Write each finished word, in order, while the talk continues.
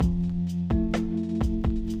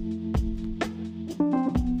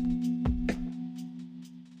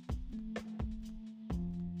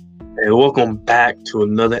welcome back to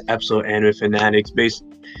another episode of Anime Fanatics. Guys,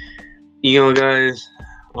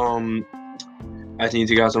 I just need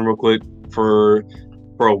to get something real quick. For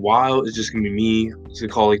a while, it's just gonna be me. It's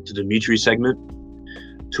gonna call it the Dimitri segment.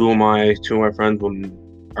 Two of my friends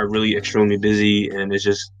are really extremely busy, and it's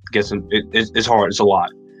hard. It's a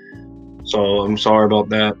lot. So I'm sorry about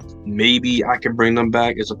that. Maybe I can bring them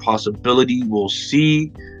back. It's a possibility. We'll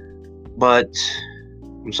see. But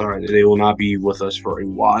I'm sorry, they will not be with us for a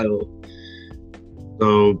while.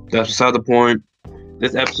 So that's beside the point.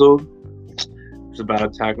 This episode is about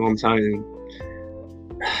Attack on Titan.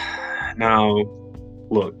 Now,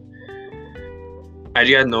 look, as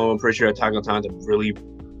you guys know, I'm pretty sure Attack on Titan is a really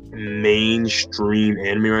mainstream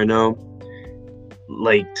anime right now.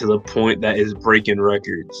 Like, to the point that it's breaking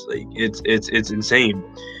records. Like, it's insane.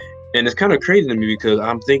 And it's kind of crazy to me because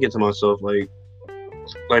I'm thinking to myself, like,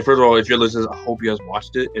 first of all, if you're listening, I hope you guys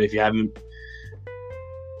watched it. And if you haven't,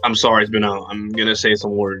 I'm sorry it's been out. I'm going to say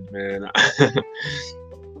some words, man.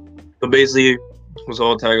 But basically, it's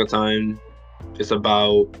all Attack on Titan. It's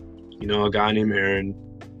about, a guy named Eren.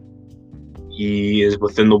 He is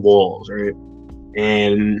within the walls, right?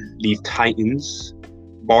 And these Titans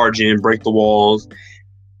barge in, break the walls,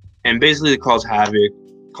 and basically cause havoc,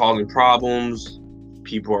 causing problems.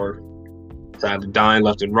 People are sadly dying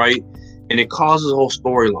left and right, and it causes a whole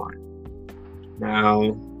storyline.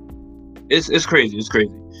 Now, it's crazy. It's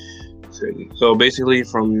crazy. So basically,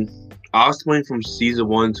 I'll explain from season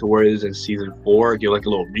 1 to where it is in season 4. Give like a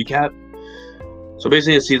little recap. So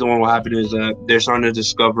basically, in season 1, what happened is that they're starting to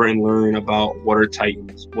discover and learn about what are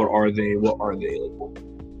Titans. What are they? What are they?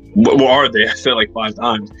 What are they? I said like 5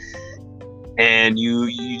 times. And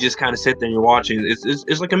you just kind of sit there and you're watching.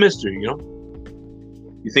 It's like a mystery,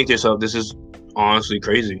 You think to yourself, this is honestly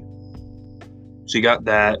crazy. So you got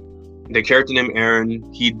that. The character named Eren,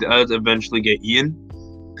 he does eventually get eaten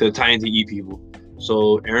because Titans eat people.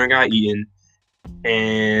 So Eren got eaten,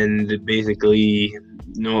 and basically,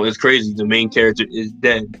 it's crazy. The main character is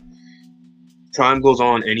dead. Time goes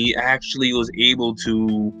on, and he actually was able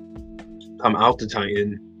to come out to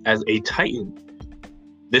Titan as a Titan.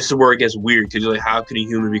 This is where it gets weird because you're like, how could a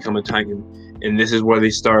human become a Titan? And this is where they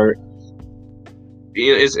start.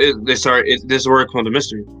 This is where it comes to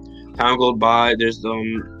mystery. Time goes by. There's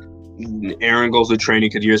Eren goes to training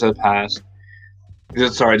because years have passed.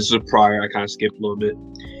 This is prior. I kind of skipped a little bit.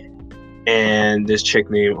 And this chick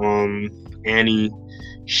named Annie,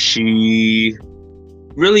 she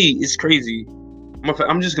really is crazy.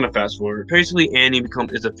 I'm just gonna fast forward. Basically, Annie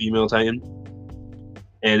is a female Titan,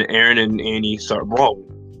 and Eren and Annie start brawling.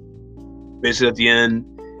 Basically, at the end,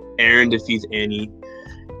 Eren defeats Annie.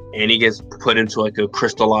 Annie gets put into like a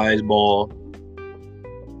crystallized ball,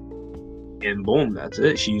 and boom, that's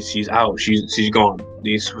it. She's out. She's gone.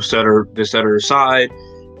 They set her aside,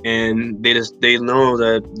 and they know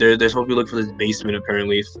that they're supposed to be looking for this basement.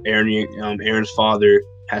 Apparently, Eren's father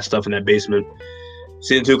has stuff in that basement.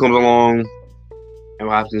 Season 2 comes along, and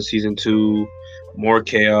what happens in season 2? More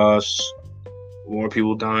chaos, more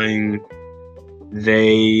people dying.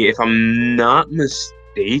 If I'm not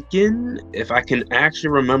mistaken, if I can actually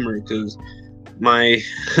remember, because my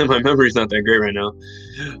memory's not that great right now.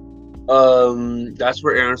 That's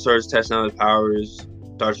where Eren starts testing out his powers,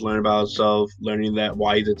 starts learning about himself, learning that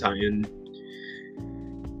why he's a Titan,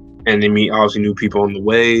 and they meet obviously new people on the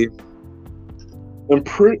way. Oh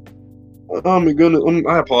my goodness,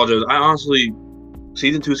 I apologize. I honestly,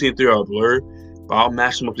 season 2, season 3 are a blur, but I'll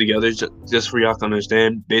mash them up together just for y'all to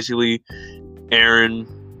understand. Basically, Eren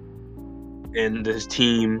and his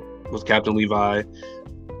team with Captain Levi,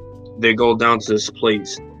 they go down to this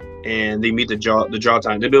place. And they meet the Jaw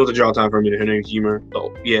Titan. They built a Jaw Titan for me. Her name's Humor.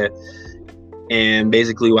 Oh, yeah. And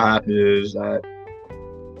basically what happened is that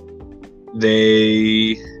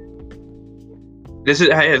this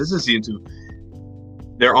is season 2.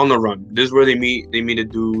 They're on the run. This is where they meet a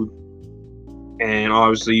dude. And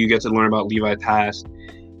obviously you get to learn about Levi's past.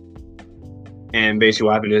 And basically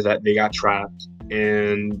what happened is that they got trapped.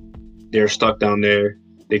 And they're stuck down there.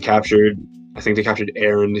 I think they captured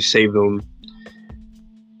Eren. They saved them.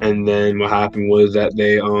 And then what happened was that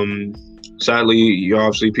they, sadly,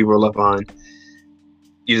 obviously people are left behind.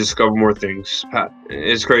 You discover more things.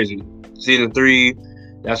 It's crazy. Season 3,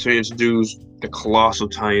 that's when you introduce the Colossal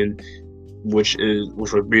Titan, which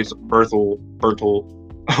was Bertolt.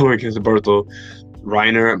 Oh my goodness, Bertolt.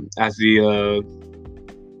 Reiner as the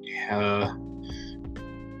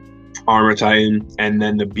Armor Titan, and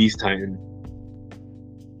then the Beast Titan,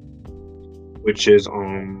 which is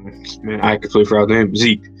I completely forgot the name,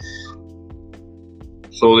 Zeke.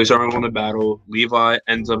 So they start on the battle. Levi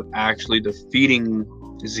ends up actually defeating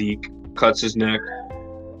Zeke, cuts his neck,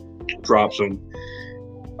 drops him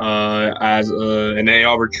and they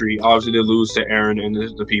all retreat. Obviously, they lose to Eren and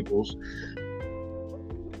the Peoples,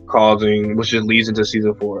 which just leads into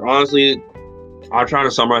season 4. Honestly, I'm trying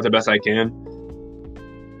to summarize the best I can,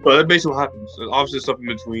 but that's basically what happens. There's obviously stuff in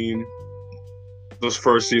between those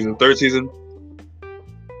first season, third season,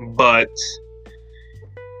 but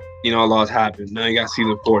a lot's happened. Now you got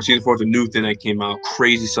season 4. Season 4 is a new thing that came out.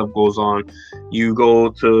 Crazy stuff goes on. You go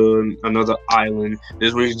to another island. This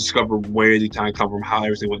is where you discover where the time come from, how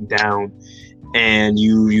everything went down, and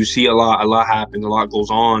you see a lot happens, a lot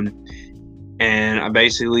goes on, and I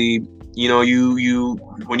basically, you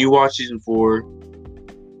when you watch season 4,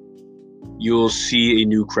 you'll see a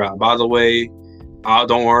new crowd. By the way,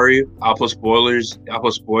 don't worry, I'll put spoilers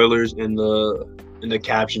in the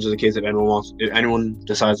captions in case if anyone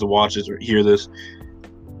decides to watch this or hear this,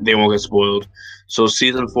 they won't get spoiled. So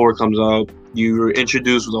season 4 comes out. You're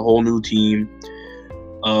introduced with a whole new team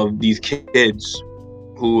of these kids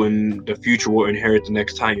who in the future will inherit the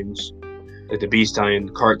next Titans, like the Beast Titan,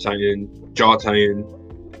 Cart Titan, Jaw Titan,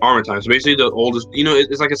 Armor Titan. So basically, the oldest.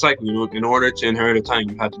 It's like a cycle. In order to inherit a Titan,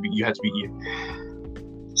 you have to be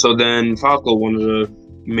Ian. So then Falco, one of the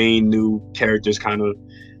main new characters, kind of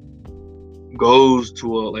goes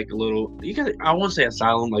to a little, I won't say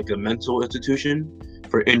asylum, like a mental institution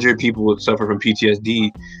for injured people who suffer from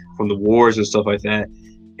PTSD from the wars and stuff like that.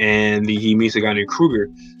 And he meets a guy named Kruger.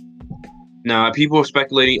 Now people are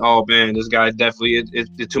speculating, oh man, this guy definitely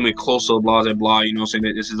it's too many close-up, blah blah blah, saying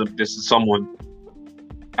that this is someone.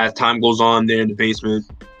 As time goes on, they're in the basement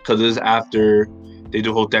because this is after they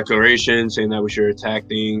do a whole declaration saying that we should attack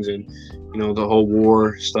things, and the whole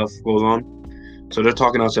war stuff goes on. So they're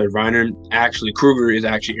talking outside. Kruger is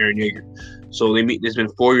actually Eren Yeager. So they meet. It's been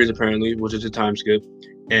 4 years apparently, which is a time skip,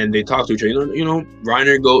 and they talk to each other.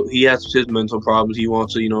 Reiner he has his mental problems. He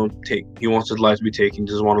wants to, he wants his life to be taken.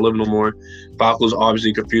 Doesn't want to live no more. Falco's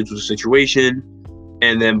obviously confused with the situation,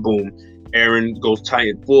 and then boom, Eren goes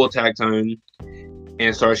Titan, full attack Titan,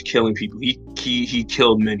 and starts killing people. He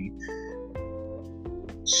killed many.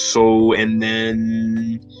 So, and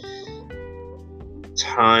then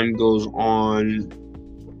time goes on,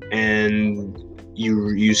 and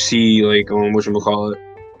you see whatchamacallit.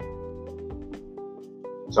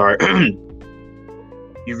 Sorry.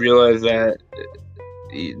 You realize that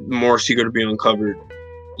more secret to be uncovered.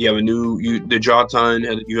 You have a new the Jaw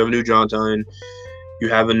Titan. You have a new Jaw Titan. You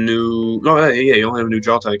have a new you don't have a new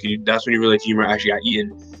Jaw Titan. That's when you realize Ymir actually got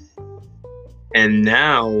eaten. And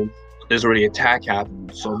now there's already an attack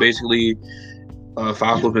happened. So basically,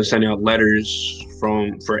 Falco's been sending out letters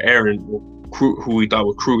for Eren, who we thought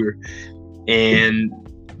was Kruger. And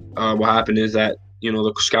what happened is that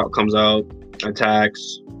the scout comes out,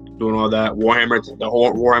 attacks, doing all that. The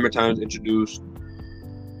whole Warhammer Titan's introduced.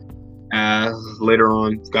 Later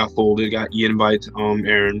on, got folded, got eaten by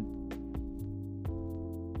Eren.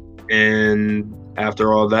 And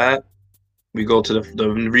after all that, we go to the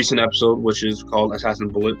recent episode, which is called Assassin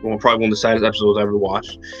Bullet. Probably one of the saddest episodes I've ever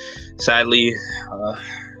watched. Sadly,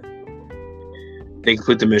 they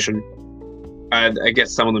complete the mission. I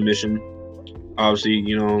guess some of the mission. Obviously,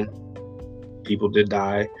 people did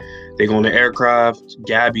die. They go on the aircraft.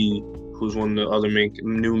 Gabby, who's one of the other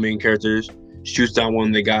new main characters, shoots down one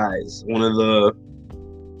of the guys. One of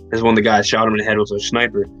the guys shot him in the head with a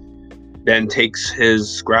sniper. Then takes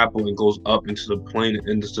his grapple and goes up into the plane,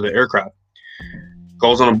 into the aircraft.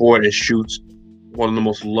 Goes on a board and shoots one of the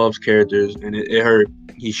most loved characters, and it hurt.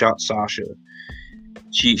 He shot Sasha.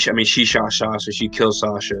 She shot Sasha. She killed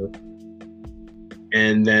Sasha.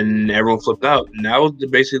 And then everyone flipped out. And that was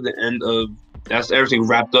basically the end of. That's everything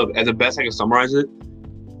wrapped up. As the best I can summarize it.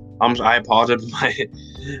 I apologize for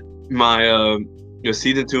my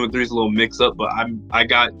season 2 and 3 is a little mixed up, but I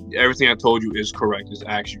got everything I told you is correct. It's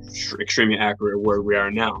actually extremely accurate where we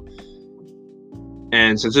are now.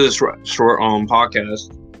 And since this is a short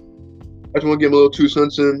podcast, I just want to give a little 2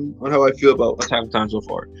 cents in on how I feel about Attack on Titan so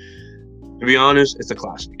far. To be honest, it's a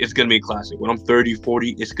classic. It's gonna be a classic. When I'm 30,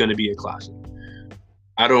 40, it's gonna be a classic.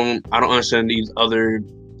 I don't understand these other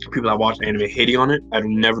people that watch anime hating on it. I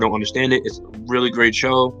never don't understand it. It's a really great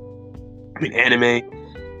show. Anime.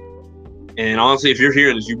 And honestly, if you're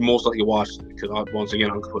hearing this, you most likely watched it, because once again,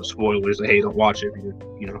 I'm gonna put spoilers. Hey, don't watch it.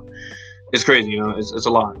 It's crazy. It's a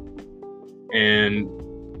lot. And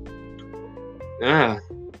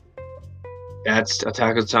that's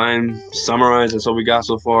Attack of Titan summarized. That's what we got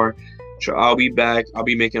so far. So I'll be back. I'll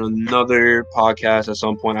be making another podcast at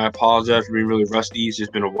some point. I apologize for being really rusty. It's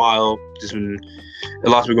just been a while. A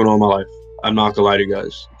lot's been going on in my life. I'm not gonna lie to you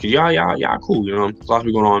guys. Yeah, cool. A lot's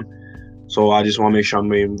been going on. So I just want to make sure I'm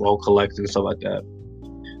being well collected and stuff like that.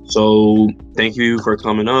 So thank you for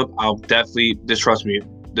coming up. I'll definitely just trust me.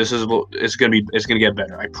 It's gonna get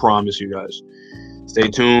better. I promise you guys. Stay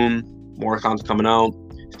tuned. More content coming out.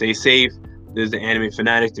 Stay safe. This is the Anime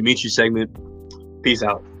Fanatic Dimitri segment. Peace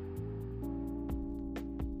out.